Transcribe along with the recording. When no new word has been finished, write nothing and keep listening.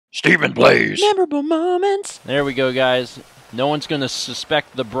StephenPlays. Memorable moments. There we go, guys. No one's gonna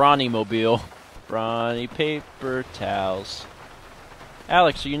suspect the Brawny mobile. Brawny paper towels.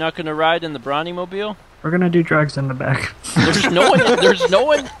 Alex, are you not gonna ride in the Brawny mobile? We're gonna do drugs in the back. There's no one.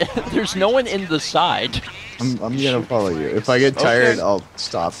 There's no one in the side. I'm gonna follow you. If I get tired, I'll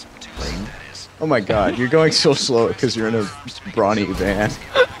stop playing. Oh my god, you're going so slow because you're in a brawny van.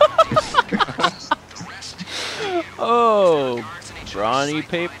 Oh, Brawny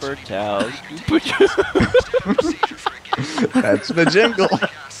paper towels. That's the jingle.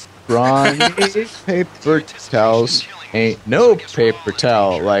 Brawny paper towels ain't no paper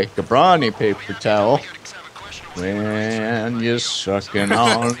towel like a brawny paper towel. When you're sucking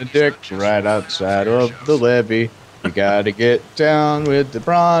on a dick right outside of the levee, you gotta get down with the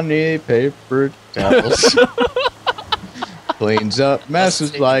brawny paper towels. Cleans up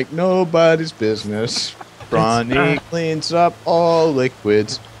messes like nobody's business. Brawny cleans up all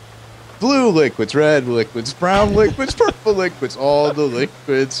liquids. Blue liquids, red liquids, brown liquids, purple liquids. All the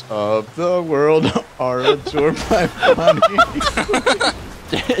liquids of the world are absorbed by Brawny.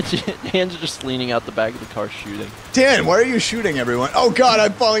 Dan's just leaning out the back of the car shooting. Dan, why are you shooting everyone? Oh god,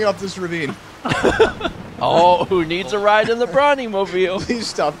 I'm falling off this ravine. Oh, who needs a ride in the Brawny mobile? Please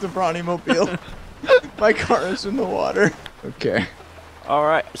stop the Brawny mobile. My car is in the water. Okay.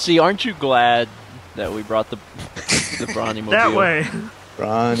 Alright. See, aren't you glad that we brought the Brawny mobile? That way.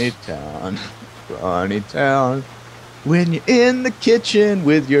 Brawny Town. Brawny Town. When you're in the kitchen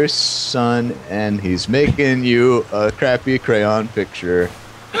with your son and he's making you a crappy crayon picture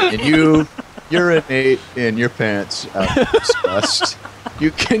and you urinate in your pants out of disgust,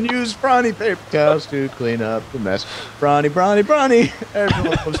 you can use brawny paper towels to clean up the mess. Brawny, brawny, brawny.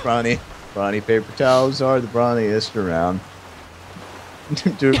 Everyone loves brawny. Brawny paper towels are the brawniest around.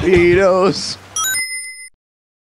 Doritos.